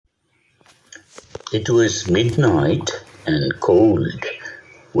It was midnight and cold,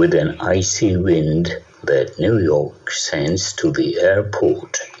 with an icy wind that New York sends to the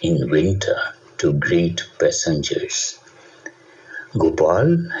airport in winter to greet passengers.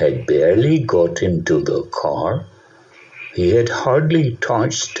 Gopal had barely got into the car. He had hardly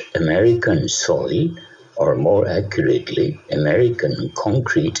touched American soil, or more accurately, American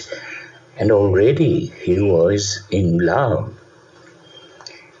concrete, and already he was in love.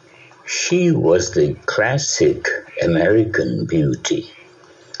 She was the classic American beauty.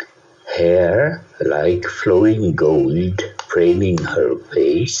 Hair like flowing gold framing her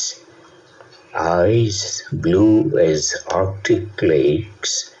face, eyes blue as Arctic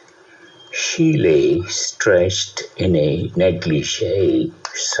lakes. She lay stretched in a negligee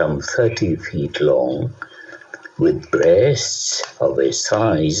some 30 feet long, with breasts of a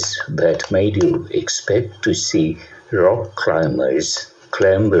size that made you expect to see rock climbers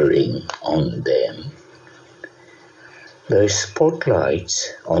clambering on them. The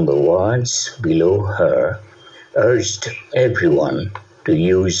spotlights on the wards below her urged everyone to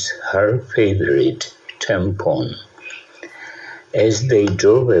use her favorite tampon. As they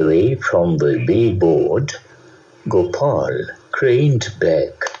drove away from the billboard, Gopal craned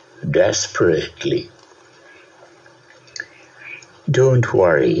back desperately. "Don't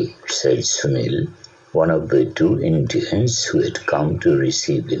worry," said Sunil, one of the two Indians who had come to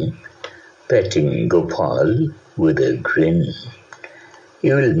receive him, patting Gopal with a grin.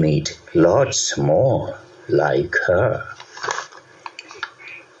 "You'll meet lots more like her."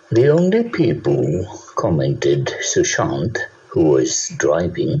 "The only people," commented Sushant, who was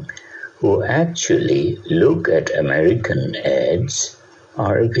driving, "who actually look at American ads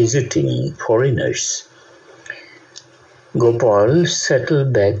are visiting foreigners." Gopal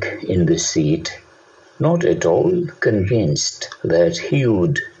settled back in the seat, not at all convinced that he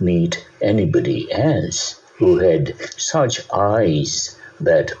would meet anybody else who had such eyes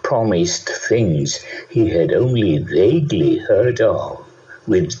that promised things he had only vaguely heard of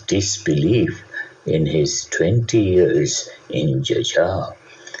with disbelief in his 20 years in Jaja.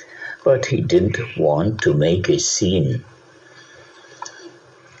 But he didn't want to make a scene.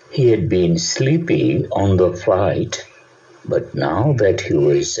 He had been sleepy on the flight, but now that he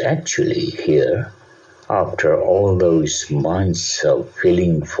was actually here, after all those months of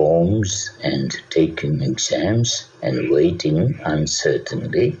filling forms and taking exams and waiting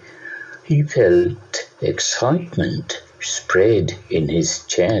uncertainly, he felt excitement spread in his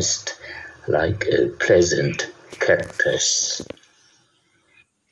chest like a pleasant cactus.